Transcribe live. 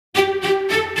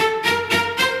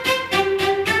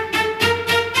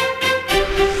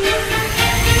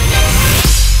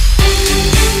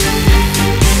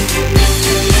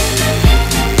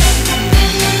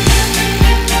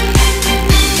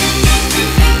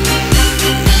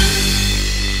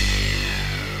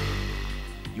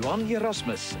Johan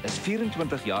Erasmus is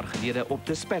 24 jaar gelede op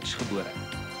Despatch gebore.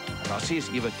 Rassie is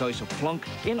ewe tuis op flank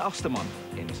en agste man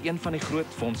en is een van die groot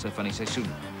fondse van die seisoen.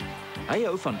 Hy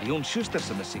hou van Leon Schuster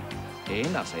se musiek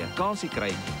en as hy 'n kansie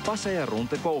kry, pas hy 'n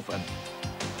ronde golf in.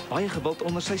 Baie gewild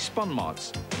onder sy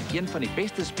spanmaats en een van die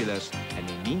beste spelers in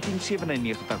die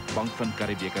 1997 Bank van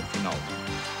Currie beker finaal.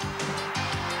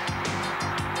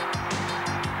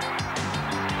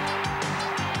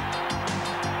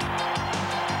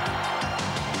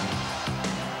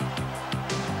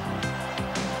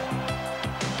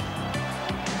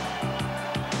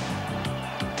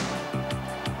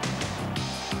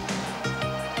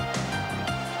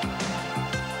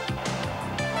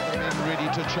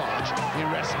 To charge,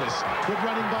 Erasmus. Good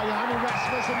running by Johan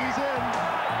Erasmus, and he's in.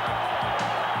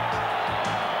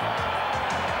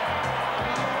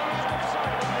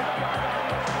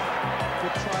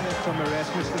 Good try there from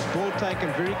Erasmus. This ball taken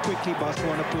very quickly by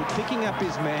Swanepoel, picking up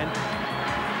his man,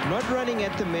 not running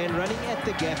at the man, running at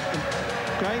the gap, and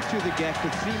going through the gap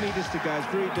with 3 meters to go. It's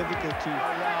very difficult to.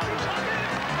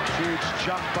 Huge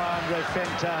jump by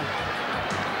Venter.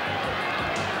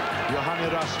 Johan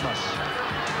Erasmus.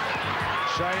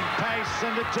 Showing pace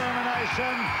and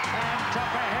determination, and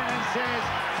Topper Hennon says,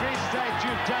 Freestate,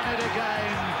 you've done it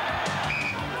again.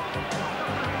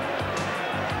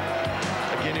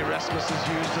 Again, Erasmus is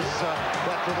used as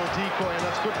that little decoy, and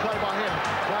that's good play by him.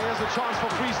 Now here's a chance for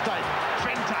Freestate.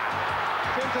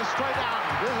 Venter straight out.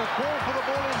 There's a call for the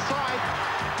ball inside.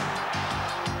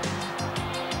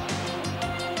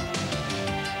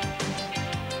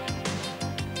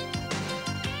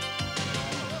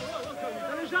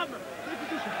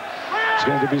 It's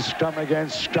going to be scrum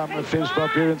against scrum. The Finnish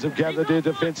Barbarians have gathered their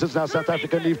defences. Now South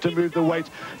Africa need to move the weight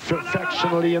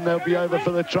fractionally, and they'll be over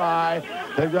for the try.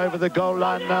 They're over the goal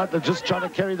line now. They're just trying to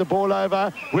carry the ball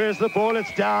over. Where's the ball?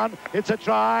 It's down. It's a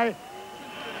try.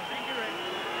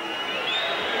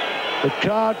 The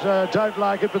crowd don't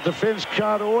like it, but the Finnish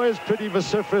crowd are always pretty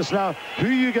vociferous. Now, who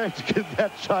are you going to give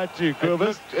that try to,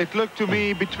 Corbus? It looked to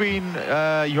me between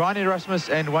Johan Erasmus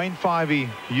and Wayne Fyvie,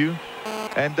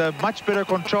 and much better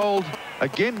controlled.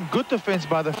 Again, good defense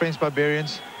by the French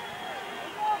Barbarians.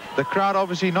 The crowd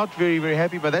obviously not very, very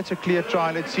happy, but that's a clear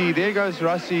try. Let's see, there goes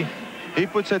Rassie. He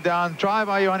puts it down. Try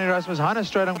by Johan Erasmus. Hannes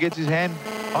Strydom gets his hand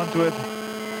onto it.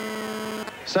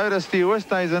 So does Theo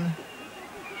Oosthuizen.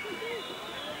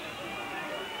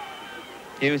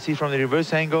 Here we see from the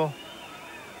reverse angle.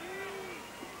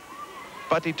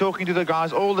 But he's talking to the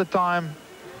guys all the time,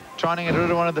 trying to get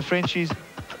rid of one of the Frenchies.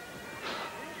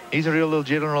 He's a real little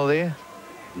general there.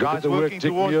 Guys working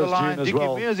towards the line.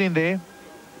 Dickie Mears in there.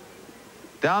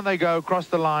 Down they go, across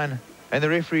the line. And the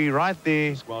referee right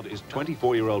there. Squad is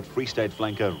 24-year-old Free State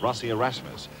flanker Rassie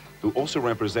Erasmus, who also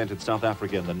represented South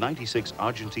Africa in the 96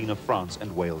 Argentina, France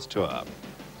and Wales tour.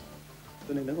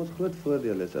 En ek dink ons groot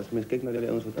voordeel is as mens kyk na die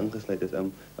ouens wat ingesluit is,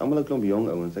 almal 'n klomp jong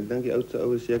ouens. Ek dink die oudste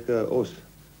ouens seker Os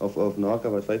of Naka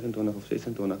wat 25 of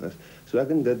 26 is. So ek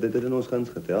dink dit het in ons guns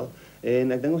getel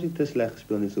en ek dink ons het te sleg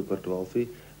gespeel in die Super 12.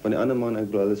 Van die ander man, ek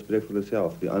bedoel hulle spreek vir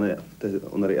hulself. Die ander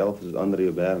onder die 11 is Andre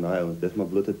Joubert en daai ouens. Dis maar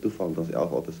blote toeval dat ons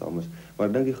 11 altyd saam is. Maar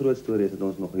ek dink die groot storie is dat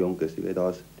ons nog jonk is. Jy weet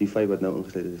daar's die 5 wat nou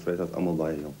ingesluit is, die Vrystaat almal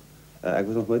baie jonk. Ek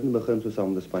was nog nooit in die begin so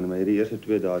saam met die span, maar hierdie eerste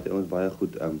 2 dae het ons baie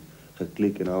goed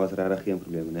geklik en daar was regtig geen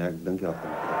probleme nie. Ek dink ja.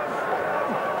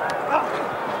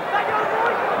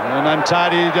 And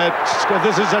untidy.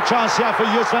 This is a chance here for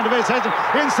Van der Westhuizen.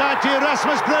 Inside to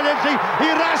Erasmus, brilliantly.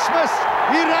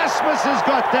 Erasmus has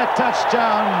got that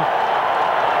touchdown.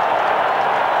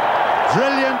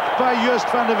 Brilliant by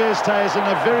Van der Westhuizen.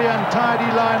 A very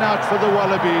untidy line out for the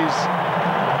Wallabies.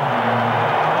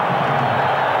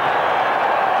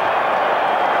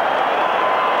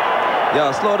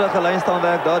 Ja, slordige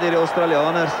lynstaanwerk daar deur die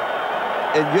Australianers.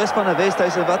 En Van der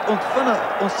Westhuizen wat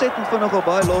ontsettend vinnig op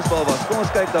baie losbal was. Kom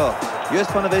ons kyk daar.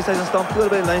 Van der Westhuizen staan voor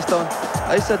by die lyn staan.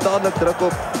 Hy sit dadelik druk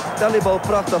op. Tel die bal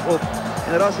pragtig op.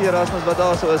 En Rassie Erasmus wat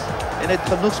daar so is en het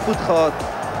genoeg spoed gehad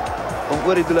om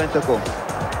oor die doellyn te kom.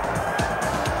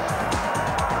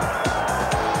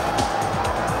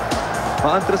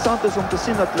 Maar interessant is om te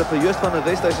sien dat hulle vir Van der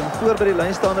Westhuizen voor by die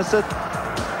lynstaande sit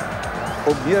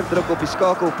om meer druk op die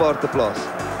skakelpaar te plaas.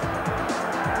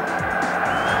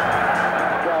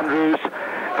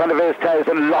 Van der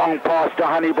Westhuizen, long pass to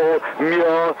Honeyball,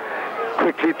 Muir,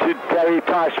 quickly to Gary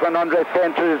Teichman, Andre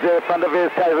Venter is there, Van der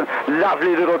Westhuizen,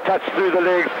 lovely little touch through the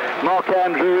legs, Mark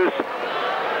Andrews.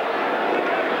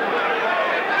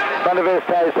 Van der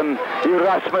Westhuizen,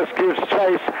 Erasmus gives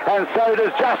chase, and so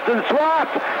does Justin Swart.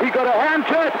 He got a hand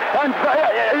to it, and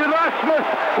Erasmus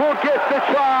will get the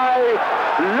try.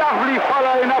 Lovely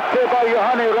following up there by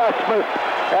Johan Erasmus,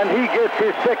 and he gets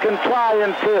his second try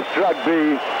in Test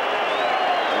rugby.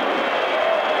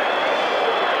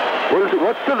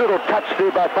 What's the little touch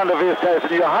there by Van der Westhuizen?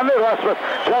 Johan Erasmus,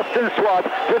 Justin Swart,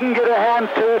 didn't get a hand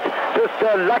to it, just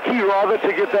lucky rather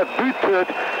to get that boot to it,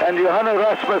 and Johan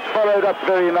Erasmus followed up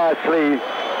very nicely.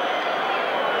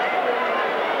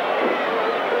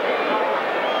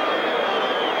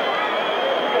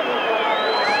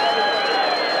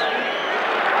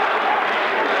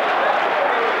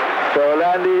 So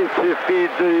Landy to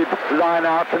feed the line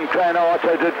out, and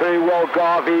Otto did very well.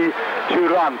 Garvey to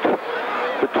Runt.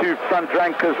 The two front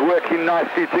rankers working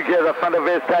nicely together. Van der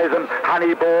Westhuizen,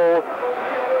 Honeyball.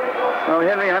 Now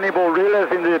Henry Honeyball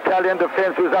realizing the Italian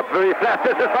defence was up very flat.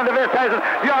 This is Van der Westhuizen.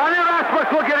 Johan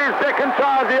Erasmus will get his second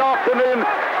try of the afternoon.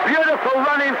 Beautiful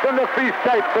running from the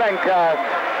Freestate flanker.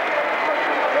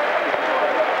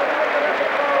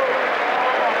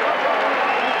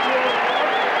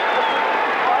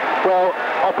 Well,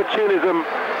 opportunism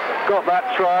got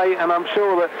that try, and I'm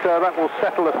sure that that will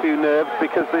settle a few nerves,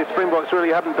 because the Springboks really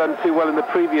hadn't done too well in the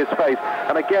previous phase.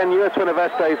 And again, Van der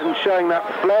Westhuizen showing that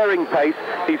flaring pace.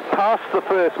 He's passed the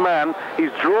first man,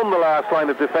 he's drawn the last line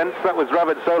of defence. That was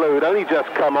Rabbit Solo, who'd only just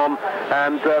come on,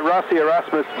 and Rassie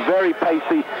Erasmus, very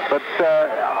pacey, but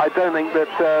I don't think that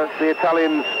the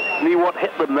Italians knew what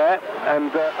hit them there,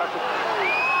 and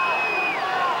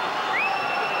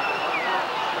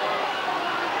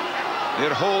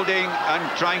they're holding and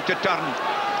trying to turn.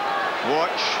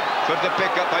 Watch for the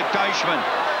pickup by Teichman.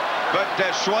 But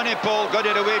Swanepoel got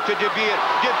it away to De Beer.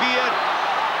 De Beer,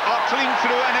 clean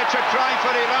through, and it's a try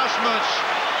for Erasmus.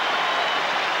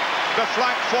 The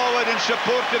flank forward in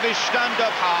support of his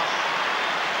stand-up half.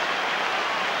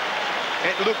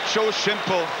 It looked so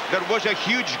simple. There was a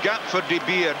huge gap for De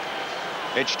Beer.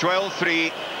 It's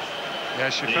 12-3. Yeah,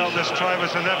 she felt this try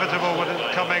was inevitable with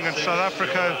it coming, and South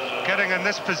Africa getting in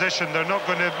this position, they're not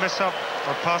going to miss up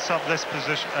or pass up this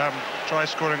position,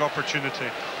 try-scoring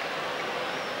opportunity.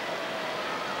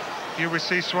 Here we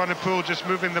see Swanepoel just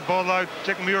moving the ball out,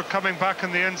 Dick Muir coming back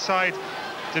on the inside,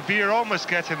 De Beer almost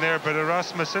getting there, but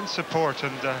Erasmus in support,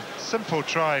 and a simple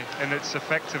try in its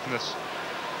effectiveness.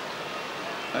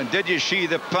 And did you see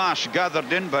the pass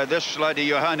gathered in by this laddie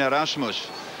Johan Erasmus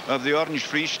of the Orange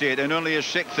Free State, and only his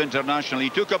 6th international? He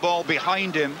took a ball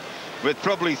behind him with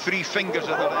probably 3 fingers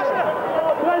at the left.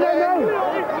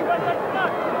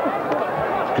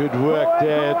 Good work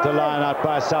there at the line-out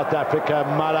by South Africa.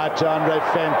 Mala to Andre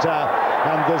Venter,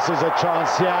 and this is a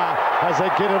chance here as they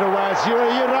get it away. It's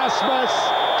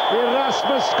Erasmus.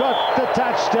 Erasmus got the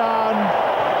touchdown.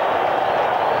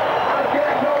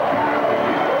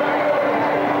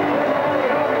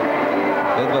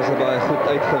 Dit was 'n baie goed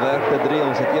uitgewerkte 3.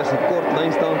 Ons het eers 'n kort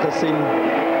lynstaan gesien.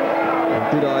 En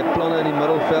toe daai planne in die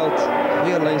middelveld,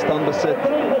 weer lynstaan besit.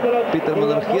 Pieter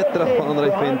Miller gee terug vir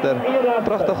Andre Venter.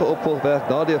 Pragtige opvolgwerk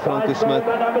daardeur Franco Smit.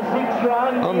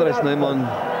 Andre Snyman,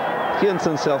 geen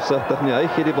sin selfsugtig nie. Hy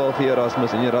gee die bal vir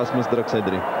Erasmus, en Erasmus druk sy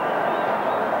 3.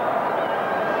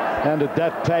 And at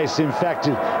that pace, in fact,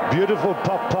 beautiful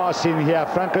pop pass in here.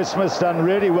 Franco Smith's done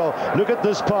really well. Look at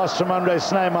this pass from Andre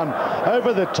Snyman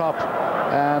over the top.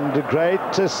 And a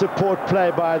great support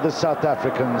play by the South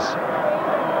Africans.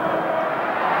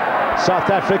 South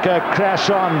Africa crash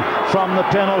on from the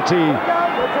penalty.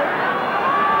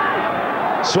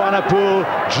 Swanepoel,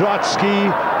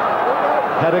 Drotsky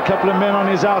had a couple of men on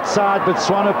his outside, but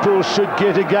Swanepoel should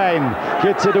get again.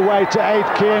 Gets it away to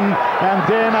Aitken, and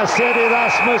then I said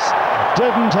Erasmus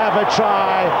didn't have a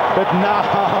try, but now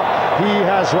he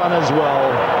has one as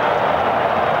well.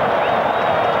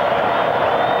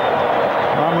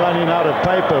 I'm running out of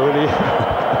paper, Willie.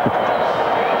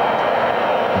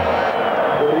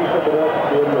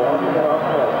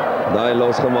 Daai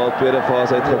losgemaak tweede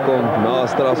fase uitgekom na 'n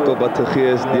strafskop wat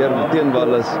gegee is deur teen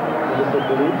Wallis.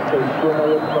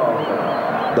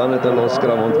 Dan het 'n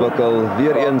loskram ontwikkel,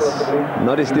 weer eens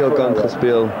na die steelkant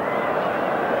gespeel.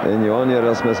 En Johan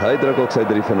Erasmus, hy druk ook sy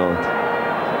 3 vanaand.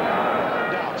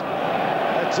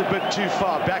 It's a bit too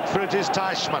far. Back for it is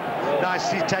Teichman.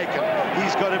 Nicely taken.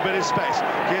 He's got a bit of space.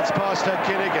 Gets past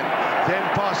O'Kinnigan. Then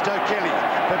past O'Kelly.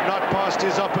 But not past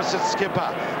his opposite skipper.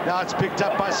 Now it's picked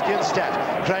up by Skinstad.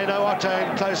 Otto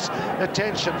in close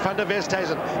attention. Van der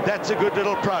Westhuizen. That's a good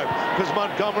little probe, because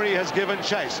Montgomery has given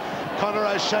chase. Conor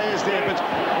O'Shea is there, but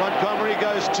Montgomery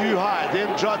goes too high. Then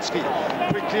Drotsky.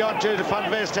 Quickly onto Van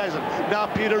der Westhuizen. Now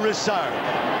Peter Rousseau.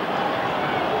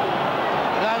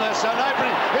 Now there's an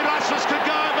opening. Erasmus could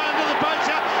go over under the boat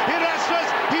here. Erasmus,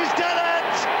 he's done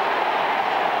it!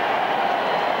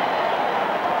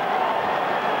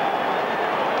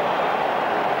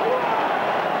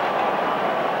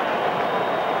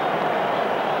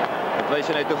 Het wys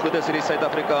net hoe goed is hierdie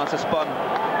Suid-Afrikaanse span.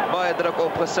 Baie druk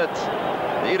opgesit.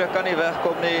 Die Ire kan nie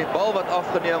wegkom nie. Bal wat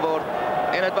afgeneem word.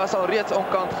 En dit was al reeds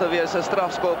onkant gewees, 'n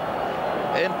strafskop.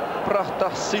 En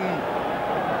pragtig sien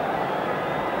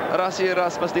Rassie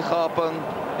Erasmus die gaping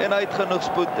en hy het genoeg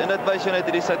spoed. En dit wys jou net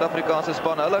hierdie Suid-Afrikaanse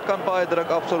span. Hulle kan baie druk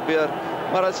absorbeer,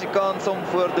 maar as die kans om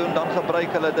voordoen, dan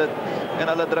gebruik hulle dit en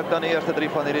hulle druk dan die eerste 3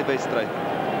 van hierdie wedstryd.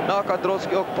 Naka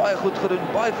Drotski ook baie goed gedoen,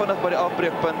 baie vinnig by die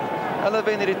afbreekpunt. Hulle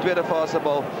wen hierdie tweede fase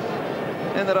bal.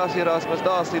 En Rassie Erasmus,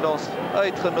 daar sien ons, hy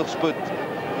het genoeg spoed.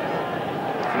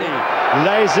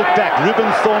 Lays it back.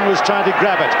 Ruben Thorne was trying to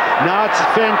grab it. Now it's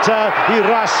Venter,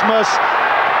 Erasmus,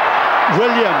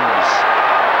 Williams.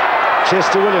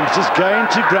 Chester Williams just going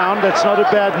to ground. That's not a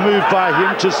bad move by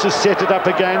him, just to set it up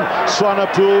again.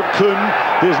 Swanepoel, Kuhn.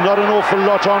 There's not an awful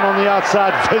lot on the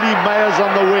outside. Willie Mayers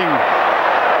on the wing.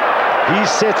 He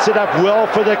sets it up well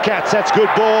for the Cats. That's good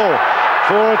ball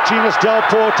for Cheetahs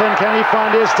Delport. And can he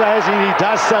find Esterhuizen? He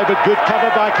does so, but good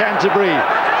cover by Canterbury.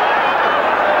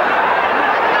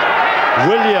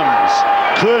 Williams,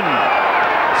 Kuhn,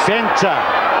 Venter.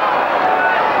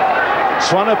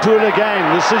 Swanepoel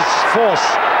again. This is force.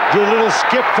 Do a little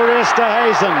skip for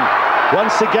Esterhuizen.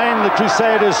 Once again, the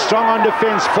Crusaders strong on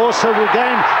defence. Force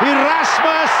again.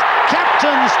 Erasmus,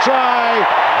 captain's try.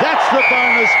 That's the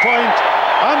bonus point.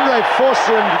 Andre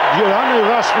Forster and Johan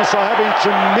Erasmus are having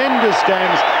tremendous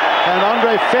games. And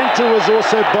Andre Venter was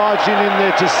also barging in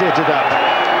there to set it up.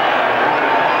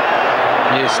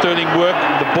 Yeah, sterling work.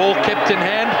 The ball kept in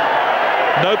hand.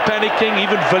 No panicking.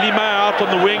 Even Willie Meyer out on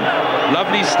the wing.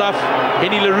 Lovely stuff.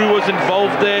 Henny LaRue was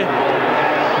involved there.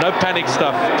 No panic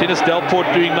stuff. Cheetahs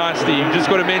Delport doing nicely. You just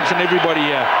got to mention everybody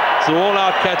here. It's an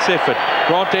all-out Cats effort.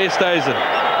 Grant Esterhuizen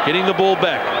getting the ball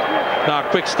back. Now,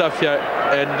 quick stuff here.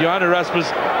 And Johan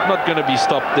Erasmus not going to be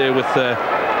stopped there with a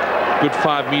good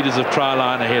 5 meters of try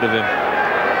line ahead of him.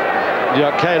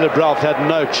 Yeah, Caleb Ralph had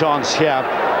no chance here.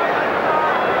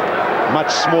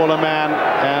 Much smaller man,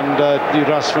 and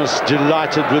Erasmus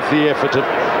delighted with the effort of,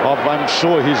 I'm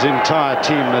sure, his entire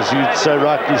team, as you so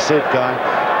rightly said, Guy.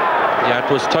 Yeah,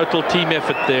 it was total team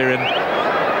effort there, and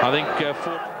I think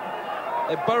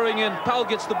they're burrowing in. Powell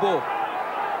gets the ball.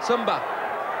 Simba.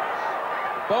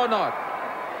 Barnard.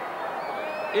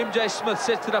 MJ Smith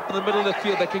sets it up in the middle of the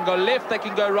field. They can go left, they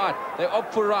can go right. They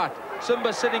opt for right.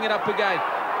 Simba setting it up again.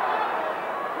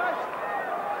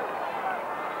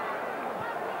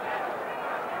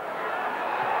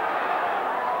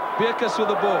 Birkus with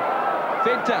the ball.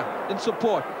 Venter in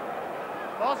support.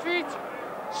 Last feet.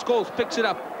 Scholes picks it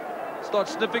up.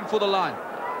 Starts sniffing for the line.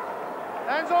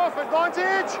 Hands off,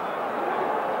 advantage.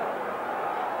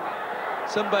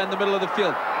 Simba in the middle of the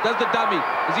field. Does the dummy.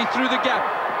 Is he through the gap?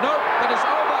 No, but it's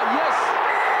over. Yes.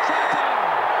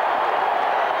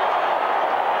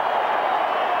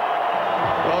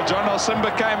 Well, John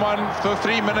Simba came on for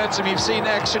 3 minutes and we've seen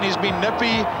action. He's been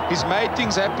nippy. He's made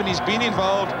things happen. He's been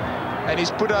involved. And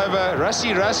he's put over Rassie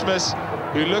Erasmus,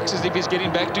 who looks as if he's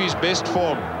getting back to his best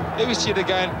form. There we see it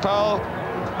again. Powell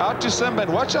out to Simba.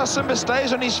 And watch how Simba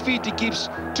stays on his feet. He keeps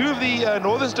 2 of the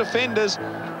Northerns defenders.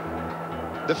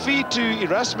 The feed to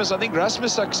Erasmus, I think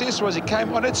Erasmus' success was he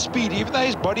came on at speed, even though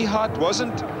his body height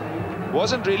wasn't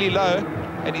really low,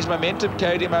 and his momentum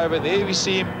carried him over. There we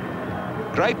see him.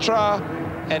 Great try,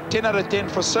 and 10 out of 10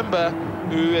 for Simba,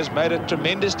 who has made a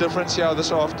tremendous difference here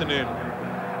this afternoon.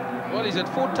 Well, he's had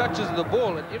 4 touches of the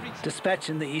ball, and every... Despatch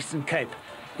in the Eastern Cape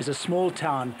is a small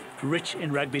town rich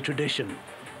in rugby tradition,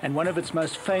 and one of its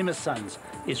most famous sons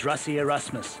is Rassie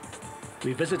Erasmus.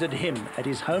 We visited him at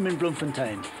his home in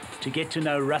Bloemfontein to get to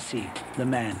know Rassie, the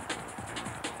man.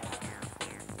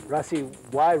 Rassie,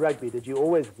 why rugby? Did you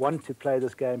always want to play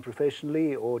this game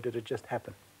professionally, or did it just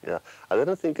happen? Yeah, I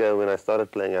didn't think when I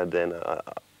started playing out then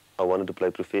I wanted to play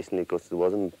professionally, because there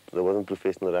wasn't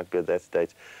professional rugby at that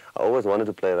stage. I always wanted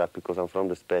to play rugby because I'm from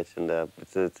Despatch, and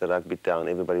it's a rugby town.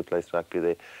 Everybody plays rugby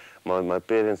there. My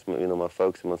parents, you know, my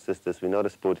folks and my sisters, we're not a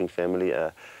sporting family.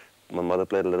 My mother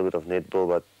played a little bit of netball,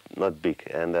 but not big.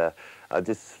 And I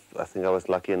think I was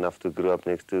lucky enough to grow up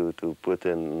next to Put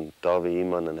and Dawie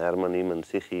Iman and Herman Iman,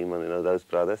 Siggy Iman, you know, those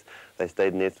brothers. They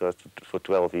stayed net for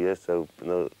 12 years, so you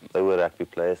know, they were rugby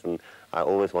players, and I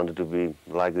always wanted to be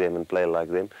like them and play like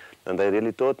them. And they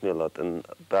really taught me a lot. And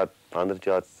about 100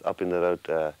 yards up in the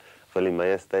road, Willie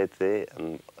Meyer stayed there,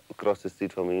 and across the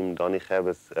street from him, Donnie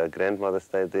Gabber's grandmother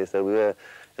stayed there. So we were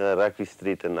in a rugby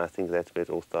street, and I think that's where it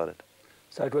all started.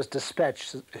 So it was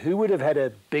Despatch. Who would have had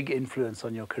a big influence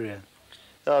on your career?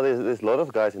 Oh, there's a lot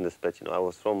of guys in Despatch. You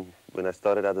know, when I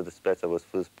started out at Despatch, I was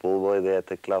first ball boy there at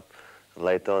the club.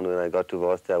 Later on, when I got to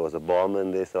Varsity, I was a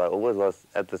barman there. So I always was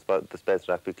at the Despatch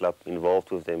Rugby Club,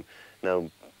 involved with them. Now,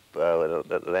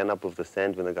 ran up with the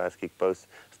sand when the guys kick posts,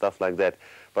 stuff like that.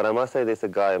 But I must say there's a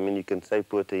guy, I mean, you can say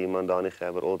Pote, Mandani,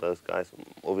 Gaber, all those guys,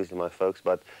 obviously my folks,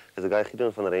 but there's a guy,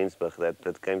 Gideon van Rensburg,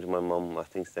 that came to my mom, I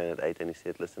think staying at 8, and he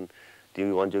said, listen, do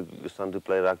you want your son to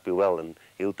play rugby well? And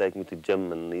he'll take me to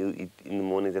gym, and in the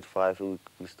mornings at 5, we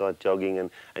start jogging, and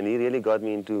he really got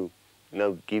me into, you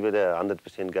know, give it a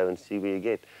 100% go and see where you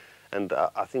get. And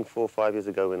I think 4 or 5 years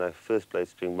ago when I first played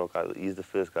Springbok, he's the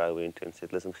first guy I went to and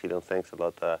said, listen, Gideon, thanks a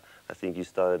lot. I think you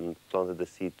started and planted the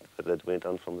seed that went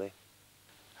on from there.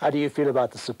 How do you feel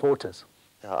about the supporters?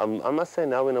 I must say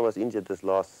now when I was injured this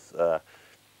last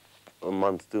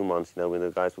month, 2 months, you know, when the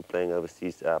guys were playing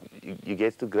overseas, you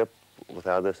get to grip with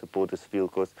how the supporters feel,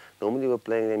 because normally we're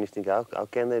playing there and you think, how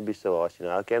can they be so harsh, you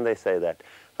know, how can they say that?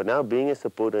 But now being a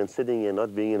supporter and sitting here,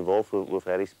 not being involved with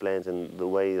Harry's plans and the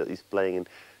way that he's playing, and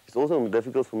it's also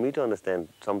difficult for me to understand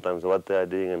sometimes what they're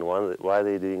doing and why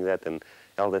they're doing that, and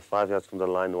how they're 5 yards from the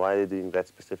line, why they're doing that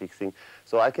specific thing.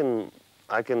 So I can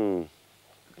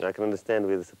understand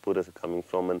where the supporters are coming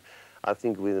from, and I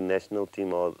think we the national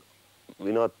team we're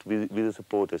the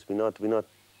supporters. We're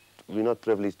not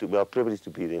privileged to. We are privileged to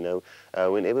be there. You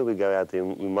know, whenever we go out there,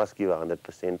 we must give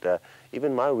 100%.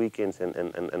 Even my weekends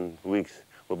and weeks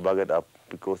were buggered up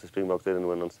because the Springboks didn't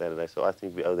win on Saturday. So I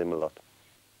think we owe them a lot.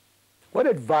 What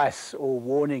advice or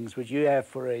warnings would you have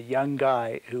for a young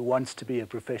guy who wants to be a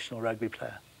professional rugby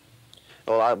player?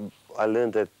 Well, I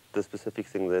learned that the specific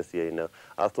thing this year, you know,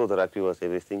 I thought rugby was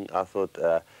everything. I thought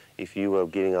if you were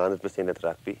giving 100% at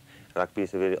rugby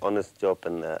is a very honest job,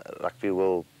 and rugby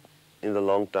will, in the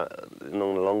long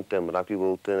term, rugby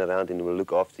will turn around and will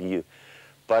look after you.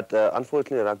 But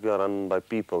unfortunately, rugby are run by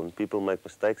people, and people make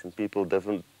mistakes, and people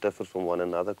differ from one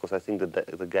another. Because I think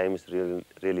that the game is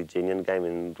really genuine game,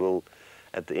 and it will,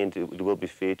 at the end, it will be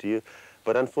fair to you.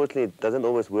 But unfortunately, it doesn't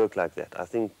always work like that.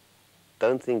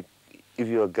 Don't think. If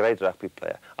you're a great rugby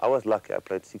player, I was lucky. I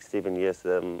played 6, 7 years.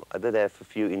 I did have a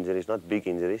few injuries, not big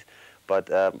injuries, but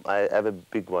I have a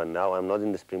big one now. I'm not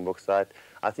in the Springbok side.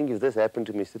 I think if this happened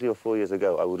to me 3 or 4 years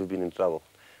ago, I would have been in trouble.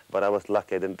 But I was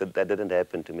lucky that didn't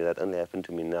happen to me. That only happened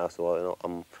to me now. So you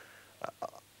know,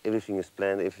 everything is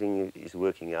planned, everything is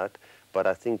working out. But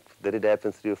I think that it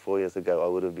happened 3 or 4 years ago, I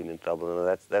would have been in trouble.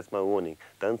 And that's my warning.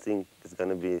 Don't think it's going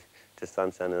to be just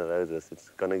sunshine and roses. It's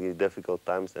going to be difficult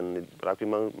times, and rugby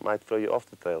might throw you off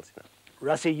the trails. You know.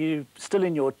 Rassie, you're still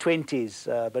in your 20s,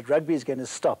 but rugby is going to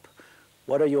stop.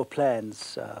 What are your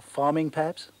plans? Farming,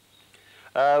 perhaps?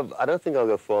 I don't think I'll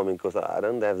go farming, because I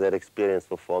don't have that experience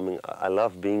for farming. I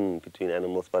love being between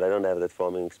animals, but I don't have that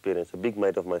farming experience. A big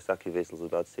mate of my Saki vessel is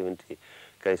about 70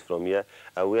 k's from here.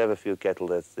 We have a few cattle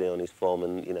that's there on his farm,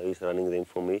 and you know, he's running them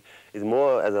for me. It's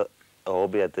more as a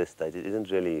hobby at this stage. It isn't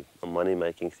really a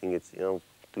money-making thing. It's, you know,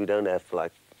 we don't have,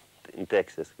 like in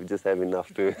Texas, we just have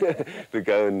enough to to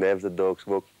go and have the dogs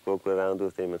walk around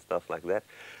with them and stuff like that.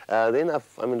 Then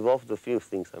I'm involved with a few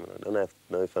things. I mean, I don't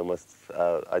know if I must.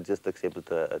 I just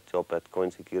accepted a job at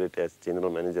Coin Security as general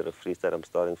manager of Freestate. I'm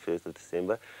starting 1st of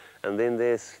December, and then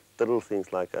there's little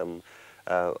things like I'm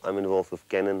involved with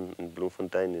Canon in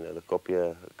Bloemfontein, you know, the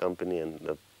copier company, and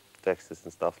the taxes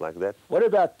and stuff like that. What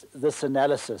about this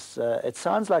analysis? It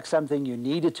sounds like something you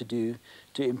needed to do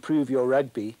to improve your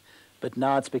rugby, but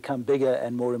now it's become bigger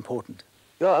and more important.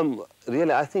 Yeah,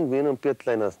 really, I think Wayne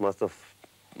Pietkleiners must have,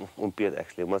 Piet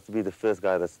actually, must be the first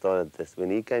guy that started this.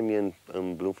 When he came in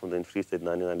Bloemfontein, Freestate,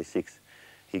 1996,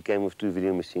 he came with 2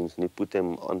 video machines, and he put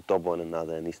them on top of one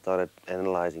another, and he started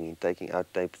analyzing and taking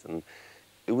out tapes, and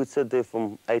he would sit there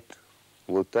from 8,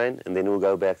 we'll train, and then we'll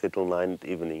go back till 9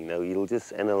 evening. You know, he'll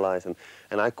just analyze, and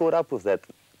I caught up with that,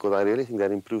 because I really think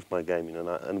that improved my game, you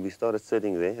know, and we started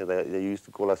sitting there. They used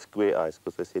to call us square eyes,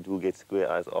 because they said we'll get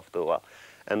square eyes after a while.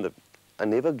 And I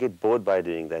never get bored by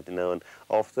doing that, you know, and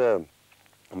after,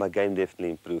 my game definitely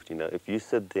improved, you know. If you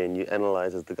sit there and you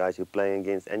analyze as the guys you're playing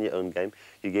against and your own game,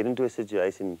 you get into a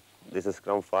situation, there's a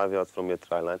scrum 5 yards from your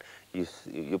try line, you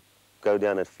go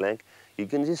down at flank, you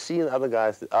can just see in the other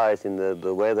guys' eyes, in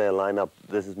the way they line up,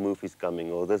 this move is coming,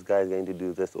 or this guy's going to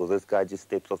do this, or this guy just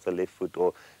steps off the left foot.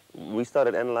 Or we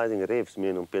started analyzing refs, me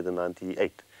and Umpet in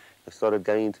 98. We started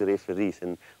going into referees,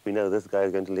 and we know this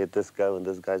guy's going to let this go, and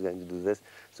this guy's going to do this.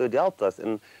 So it helped us,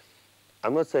 and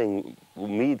I'm not saying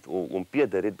me or Umpet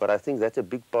did it, but I think that's a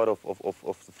big part of the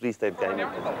Freestate game.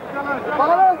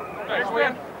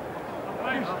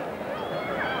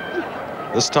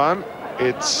 This time,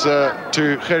 it's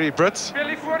to Gerrie Brits,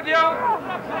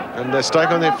 and they're staying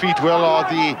on their feet well are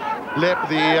the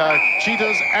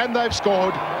Cheetahs, and they've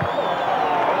scored.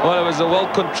 Well, it was a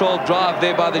well-controlled drive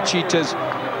there by the Cheetahs.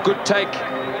 Good take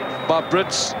by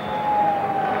Brits.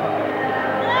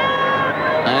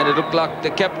 And it looked like the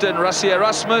captain, Rassie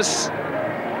Erasmus,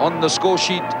 on the score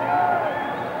sheet.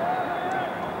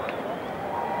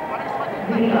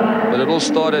 But it all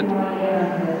started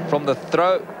from the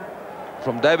throw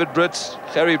from David Brits.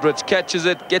 Harry Brits catches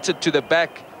it, gets it to the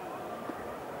back.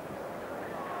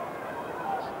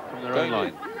 From their own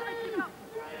line.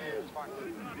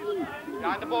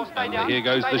 And here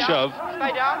goes the shove.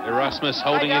 Erasmus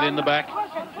holding it in the back.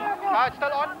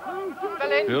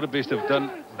 Wildebeest have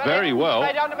done very well.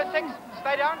 Stay down, number 6.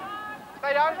 Stay down.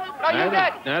 Stay down.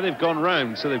 Now they've gone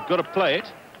round, so they've got to play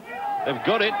it. They've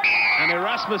got it, and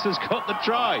Erasmus has got the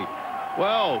try.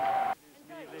 Well.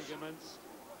 Ligaments.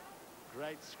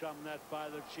 Great scrum that by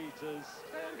the Cheetahs.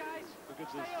 Look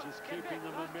at this, just keeping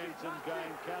the momentum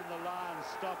going. Can the Lions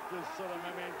stop this sort of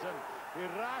momentum?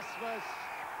 Erasmus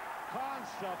can't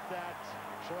stop that.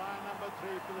 Try number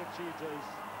 3 for the Cheetahs.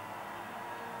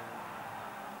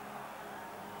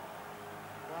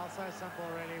 Well, so simple,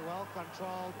 really. Well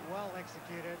controlled, well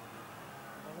executed.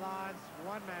 The Lions,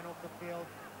 one man off the field.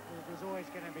 It was always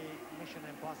going to be mission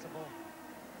impossible.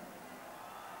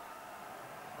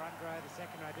 Front row, the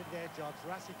second row did their jobs.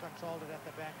 Rassie controlled it at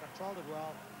the back, controlled it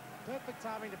well. Perfect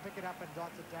timing to pick it up and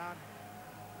dot it down.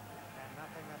 And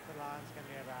nothing that the Lions can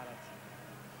do about it.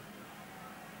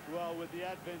 Well, with the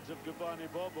advent of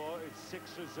Gabani Bobo, it's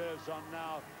 6 reserves on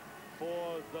now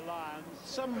for the Lions.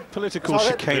 Some political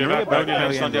chicanery about how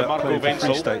he ended up playing for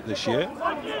Freestate this year.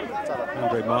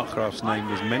 Andre Markgraaf's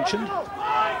name was mentioned.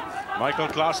 Michael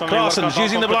Claessen's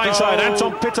using the blind side.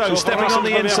 Anton Pitto stepping on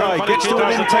the inside. Gets to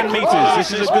within 10 metres.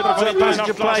 This is a good passage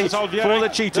of play for the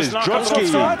Cheetahs.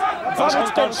 Drotsky.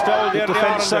 Good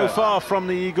defence so far from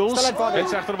the Eagles. And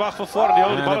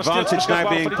advantage now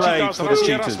being played for the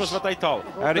Cheetahs.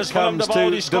 And it comes to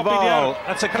Duval.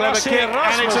 That's a clever kick,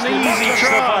 and it's an easy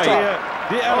try.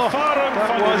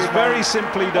 That was very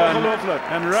simply done.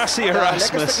 And Rassie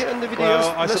Erasmus,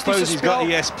 well, I suppose he's got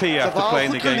ESP after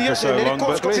playing the game for so long,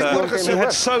 but he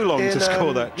had so long to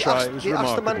score that try. It was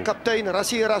remarkable.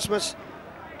 Rassie Erasmus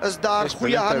is daar.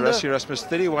 Rassie Erasmus,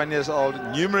 31 years old,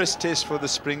 numerous tests for the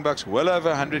Springboks, well over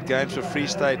 100 games for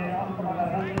Freestate.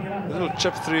 A little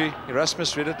chip through,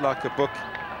 Erasmus read it like a book.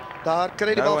 No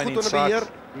one inside.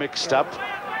 Mixed up.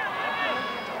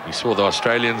 We saw the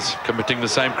Australians committing the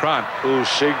same crime.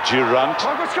 Ulshig Durant,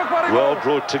 well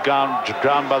brought to ground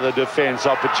by the defence.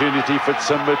 Opportunity for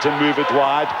Simba to move it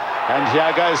wide. And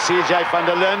here goes CJ van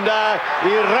der Linde.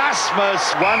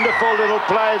 Erasmus, wonderful little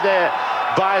play there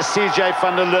by CJ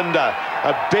van der Linde.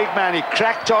 A big man, he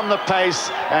cracked on the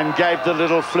pace and gave the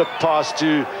little flip pass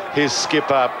to his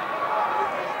skipper.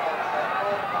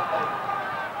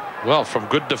 Well, from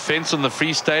good defence on the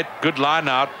Free State, good line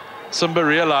out, Simba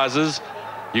realises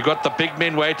you got the big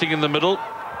men waiting in the middle.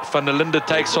 Van der Linde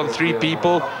takes on 3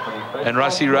 people, and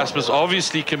Rassie Erasmus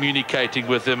obviously communicating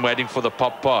with him, waiting for the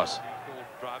pop pass.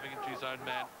 Driving into his own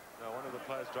man. Now one of the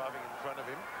players driving in front of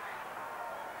him.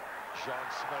 John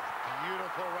Smith,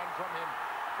 beautiful run from him.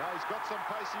 Now he's got some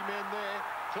pacey men there.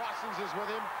 Claessen's is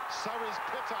with him. So is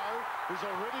Pitto, who's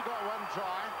already got 1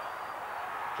 try.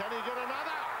 Can he get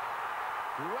another?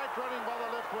 Great running by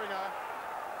the left winger.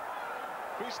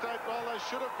 Freestate, well, they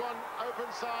should have gone open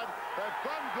side. They've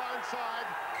gone blind side,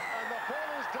 and the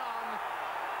ball is down.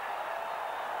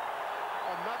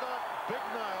 Another big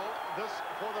nail, this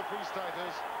for the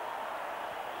Freestaters.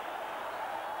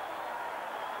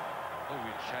 Oh,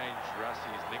 we changed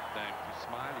Rassie's nickname to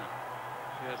Smiley.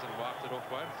 He hasn't wiped it off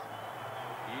once.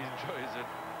 He enjoys it.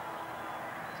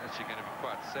 It's actually going to be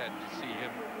quite sad to see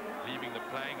him leaving the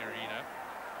playing arena.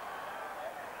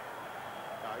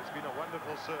 He's been a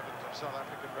wonderful servant of South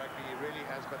African rugby, he really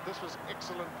has, but this was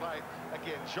excellent play.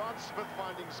 Again, John Smith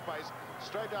finding space,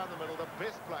 straight down the middle, the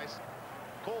best place.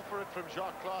 Call for it from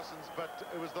Jacques Claessen's, but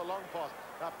it was the long pass.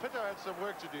 Now, Pitto had some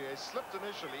work to do. He slipped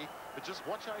initially, but just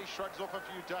watch how he shrugs off a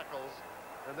few tackles,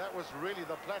 and that was really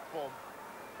the platform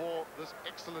for this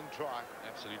excellent try.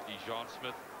 Absolutely, John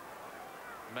Smith.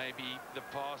 Maybe the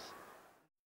pass